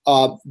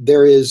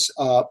 There is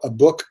a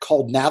book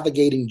called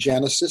Navigating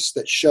Genesis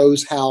that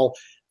shows how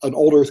an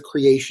old earth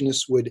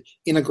creationist would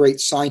integrate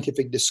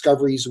scientific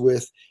discoveries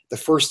with the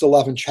first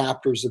 11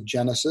 chapters of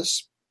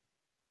Genesis.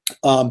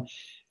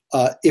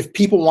 If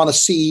people want to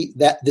see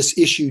that this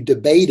issue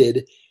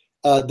debated,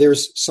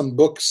 there's some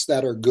books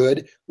that are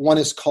good. One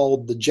is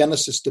called The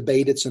Genesis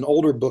Debate. It's an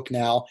older book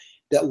now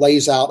that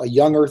lays out a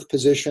young earth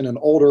position, an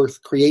old earth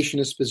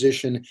creationist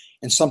position,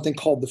 and something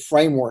called the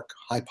framework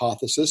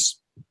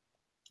hypothesis,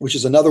 which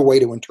is another way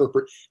to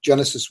interpret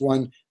Genesis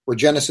 1, where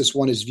Genesis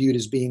 1 is viewed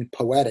as being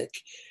poetic.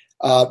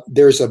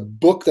 There's a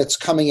book that's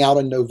coming out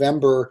in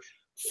November,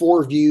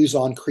 4 Views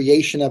on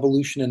Creation,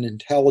 Evolution, and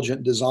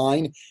Intelligent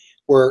Design,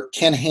 where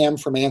Ken Ham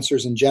from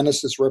Answers in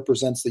Genesis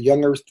represents the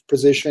young earth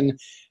position.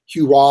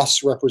 Hugh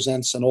Ross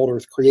represents an old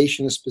earth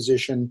creationist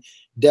position.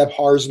 Deb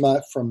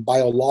Harzma from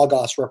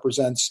BioLogos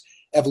represents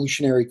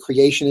evolutionary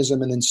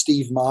creationism. And then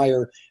Steve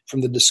Meyer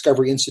from the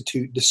Discovery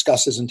Institute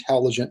discusses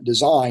intelligent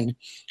design.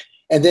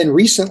 And then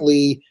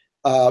recently,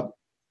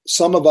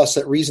 some of us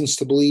at Reasons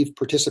to Believe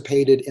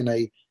participated in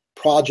a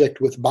project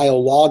with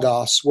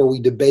BioLogos where we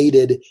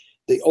debated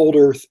the old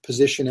earth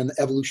position and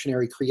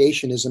evolutionary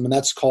creationism, and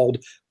that's called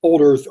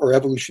Old Earth or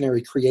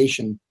Evolutionary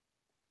Creation.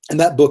 And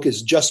that book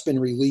has just been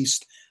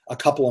released a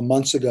couple of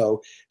months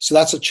ago. So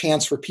that's a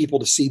chance for people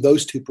to see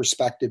those two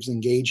perspectives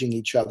engaging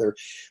each other.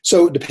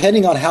 So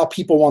depending on how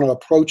people want to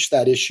approach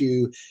that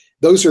issue,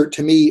 those are,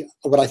 to me,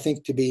 what I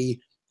think to be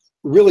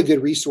really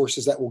good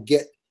resources that will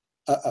get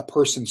a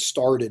person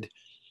started.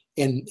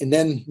 And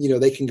then,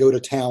 they can go to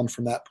town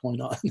from that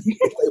point on if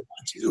they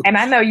want to. And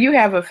I know you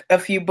have a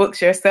few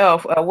books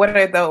yourself. What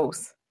are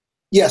those?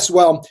 Yes,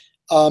 well,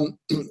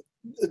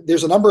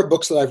 there's a number of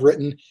books that I've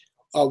written.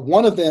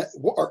 One of them,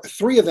 or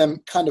 3 of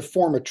them, kind of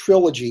form a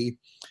trilogy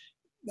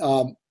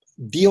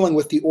dealing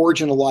with the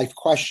origin of life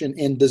question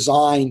and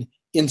design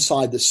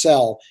inside the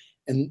cell.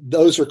 And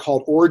those are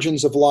called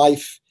Origins of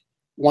Life.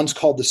 One's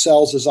called The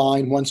Cell's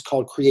Design. One's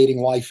called Creating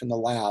Life in the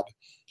Lab.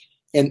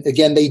 And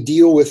again, they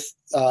deal with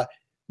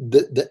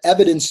the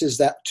evidences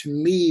that, to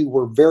me,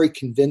 were very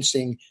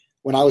convincing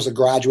when I was a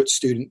graduate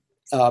student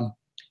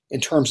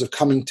in terms of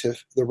coming to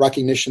the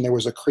recognition there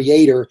was a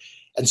creator.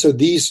 And so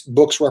these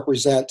books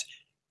represent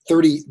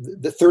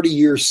the 30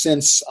 years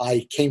since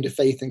I came to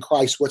faith in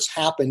Christ, what's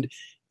happened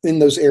in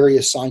those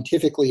areas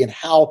scientifically, and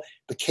how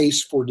the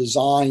case for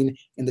design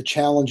and the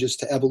challenges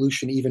to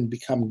evolution even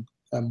become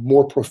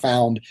more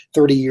profound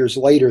 30 years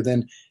later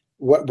than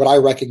what I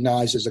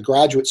recognize as a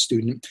graduate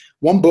student.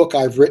 One book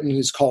I've written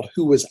is called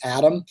Who Was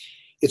Adam?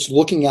 It's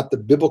looking at the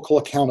biblical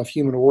account of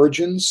human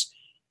origins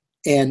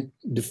and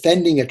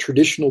defending a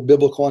traditional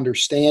biblical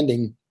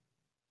understanding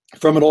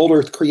from an old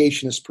earth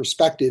creationist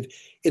perspective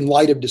in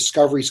light of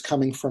discoveries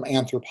coming from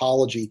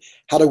anthropology.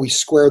 How do we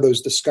square those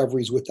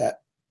discoveries with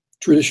that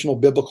traditional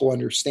biblical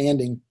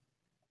understanding?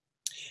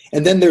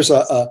 And then there's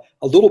a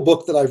little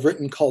book that I've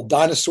written called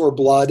Dinosaur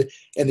Blood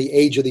and the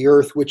Age of the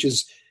Earth, which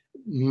is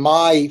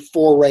my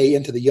foray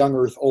into the young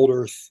earth, old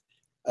earth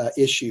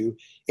issue.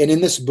 And in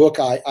this book,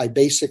 I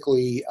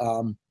basically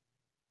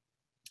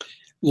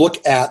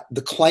look at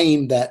the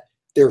claim that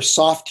there are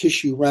soft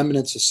tissue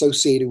remnants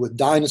associated with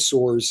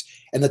dinosaurs,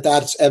 and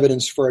that's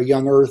evidence for a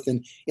young earth.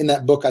 And in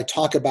that book, I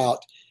talk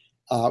about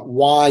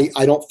why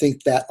I don't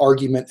think that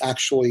argument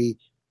actually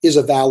is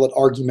a valid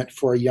argument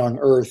for a young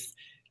earth.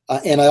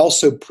 And I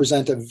also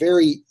present a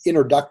very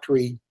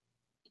introductory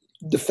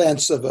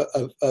defense of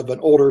an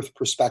old earth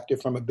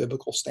perspective from a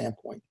biblical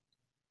standpoint.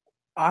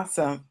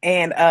 Awesome.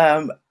 And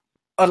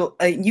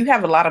you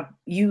have a lot of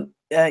you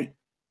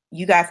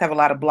guys have a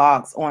lot of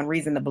blogs on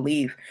Reason to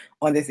Believe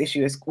on this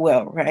issue as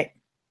well, right?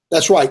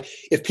 That's right.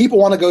 If people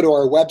want to go to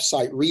our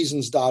website,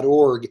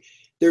 reasons.org,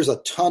 there's a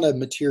ton of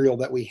material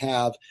that we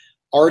have,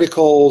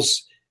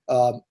 articles,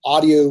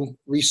 audio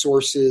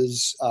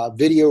resources,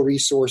 video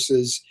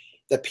resources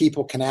that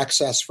people can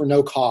access for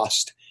no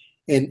cost.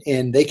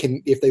 And they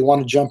can, if they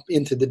want to jump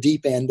into the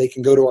deep end, they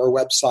can go to our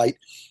website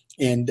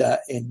and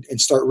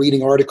start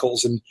reading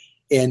articles.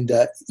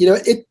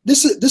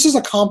 This is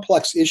a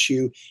complex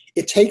issue.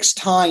 It takes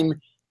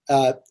time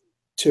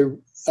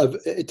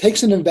it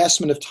takes an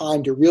investment of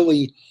time to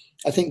really,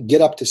 I think,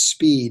 get up to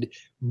speed.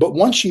 But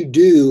once you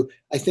do,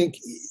 I think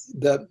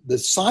the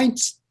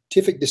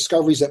scientific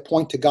discoveries that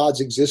point to God's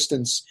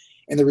existence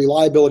and the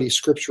reliability of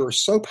Scripture are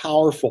so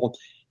powerful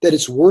that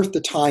it's worth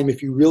the time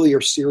if you really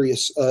are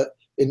serious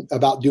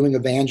about doing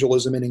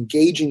evangelism and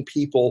engaging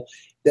people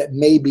that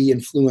may be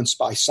influenced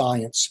by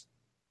science.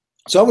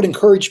 So I would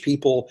encourage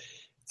people,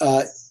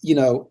 to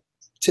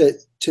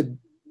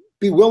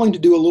be willing to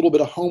do a little bit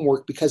of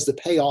homework because the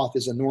payoff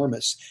is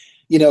enormous.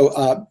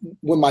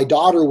 When my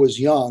daughter was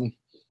young,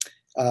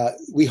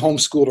 we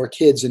homeschooled our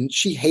kids, and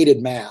she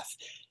hated math.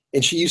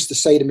 And she used to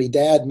say to me,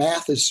 "Dad,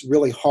 math is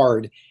really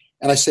hard."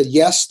 And I said,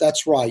 "Yes,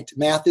 that's right.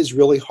 Math is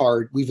really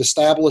hard. We've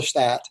established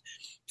that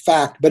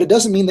fact, but it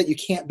doesn't mean that you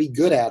can't be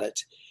good at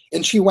it."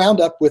 And she wound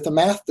up with a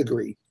math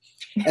degree.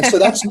 And so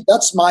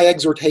that's my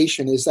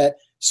exhortation, is that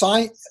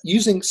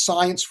using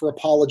science for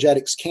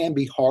apologetics can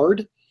be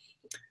hard,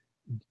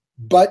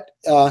 but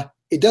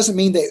it doesn't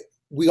mean that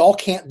we all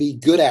can't be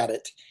good at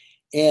it.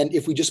 And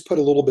if we just put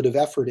a little bit of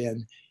effort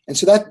in. And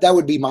so that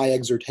would be my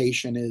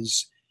exhortation,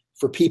 is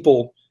for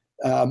people,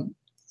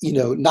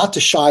 not to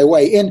shy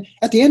away. And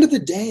at the end of the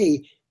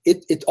day,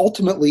 it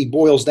ultimately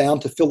boils down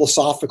to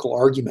philosophical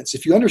arguments.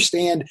 If you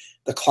understand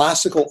the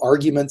classical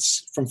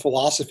arguments from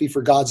philosophy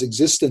for God's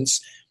existence,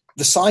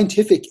 the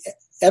scientific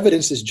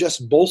evidence is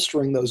just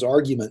bolstering those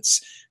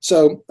arguments.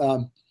 So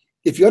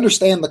if you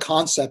understand the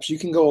concepts, you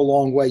can go a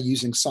long way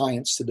using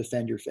science to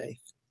defend your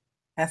faith.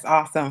 That's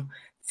awesome.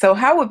 So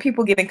how would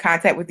people get in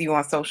contact with you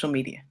on social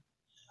media?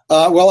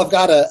 Well, I've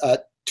got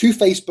two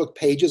Facebook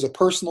pages, a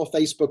personal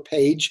Facebook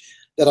page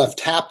that I've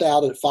tapped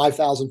out at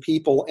 5,000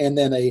 people, and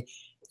then a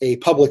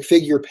public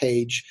figure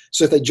page.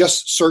 So if they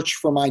just search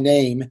for my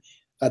name,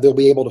 they'll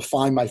be able to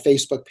find my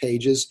Facebook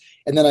pages.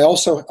 And then I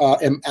also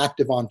am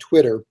active on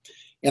Twitter.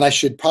 And I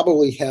should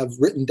probably have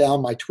written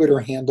down my Twitter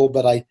handle,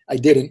 but I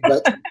didn't.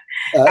 But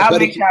I'll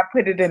make sure I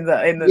put it in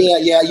the.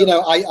 Yeah.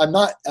 I'm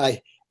not.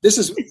 This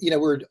is, we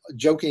were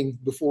joking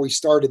before we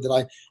started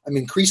that I'm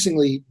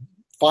increasingly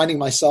finding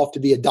myself to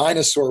be a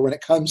dinosaur when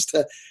it comes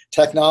to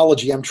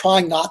technology. I'm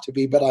trying not to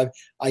be, but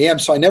I am.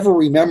 So I never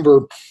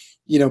remember,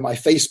 my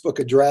Facebook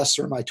address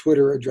or my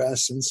Twitter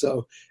address. And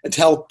so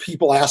until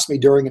people ask me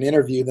during an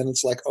interview, then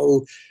it's like,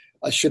 oh,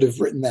 I should have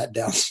written that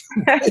down.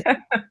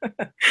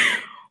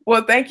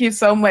 Well, thank you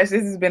so much.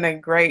 This has been a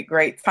great,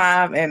 great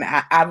time. And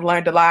I've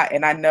learned a lot.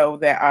 And I know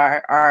that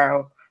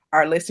our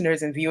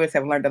listeners and viewers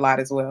have learned a lot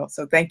as well.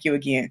 So thank you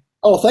again.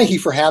 Oh, thank you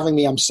for having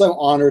me. I'm so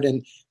honored.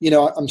 And,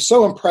 I'm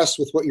so impressed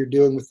with what you're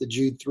doing with the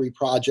Jude 3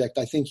 project.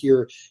 I think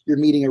you're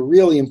meeting a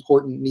really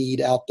important need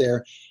out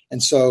there.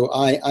 And so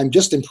I'm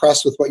just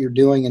impressed with what you're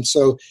doing. And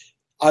so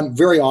I'm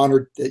very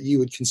honored that you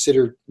would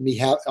consider me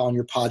on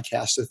your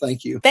podcast. So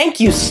thank you. Thank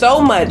you so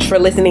much for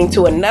listening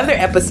to another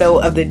episode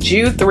of the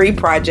Jude 3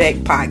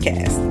 Project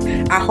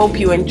podcast. I hope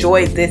you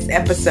enjoyed this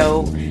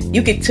episode.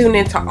 You can tune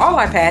into all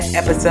our past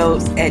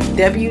episodes at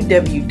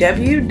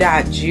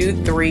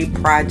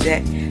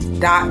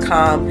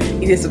www.jude3project.com.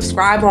 You can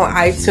subscribe on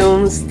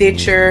iTunes,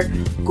 Stitcher,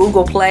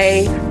 Google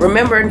Play.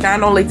 Remember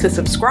not only to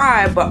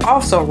subscribe, but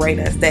also rate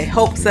us. That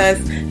helps us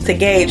to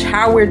gauge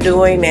how we're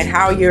doing and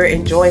how you're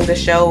enjoying the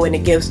show, and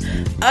it gives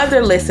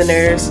other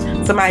listeners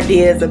some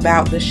ideas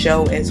about the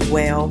show as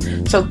well.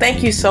 So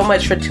thank you so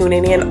much for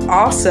tuning in.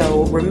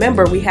 Also,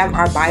 remember we have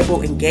our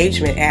Bible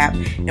engagement app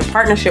in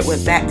partnership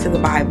with Back to the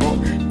Bible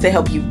to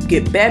help you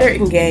get better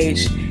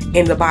engaged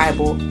in the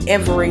Bible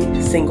every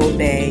single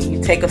day. You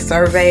take a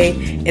survey,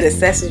 it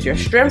assesses your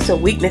strengths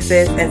and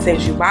weaknesses and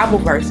sends you Bible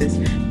verses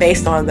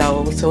based on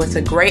those. So it's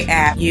a great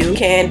app. You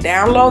can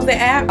download the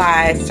app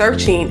by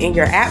searching in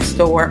your App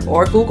Store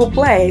or Google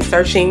Play,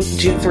 searching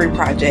Jude 3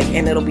 Project,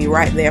 and it'll be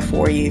right there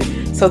for you.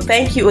 So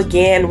thank you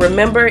again.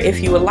 Remember,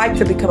 if you would like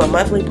to become a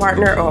monthly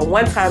partner or a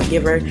one-time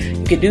giver,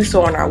 you can do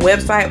so on our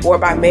website or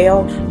by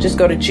mail. Just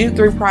go to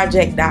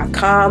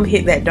jude3project.com,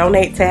 hit that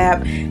donate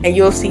tab, and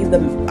you'll see the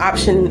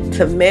option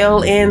to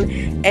mail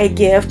in a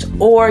gift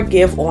or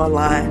give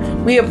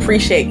online. We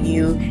appreciate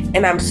you,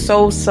 and I'm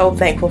so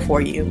thankful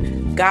for you.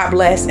 God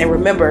bless, and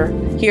remember,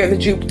 here at the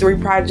Jude 3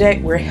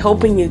 Project, we're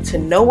helping you to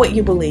know what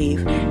you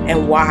believe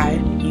and why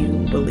you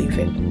believe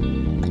it.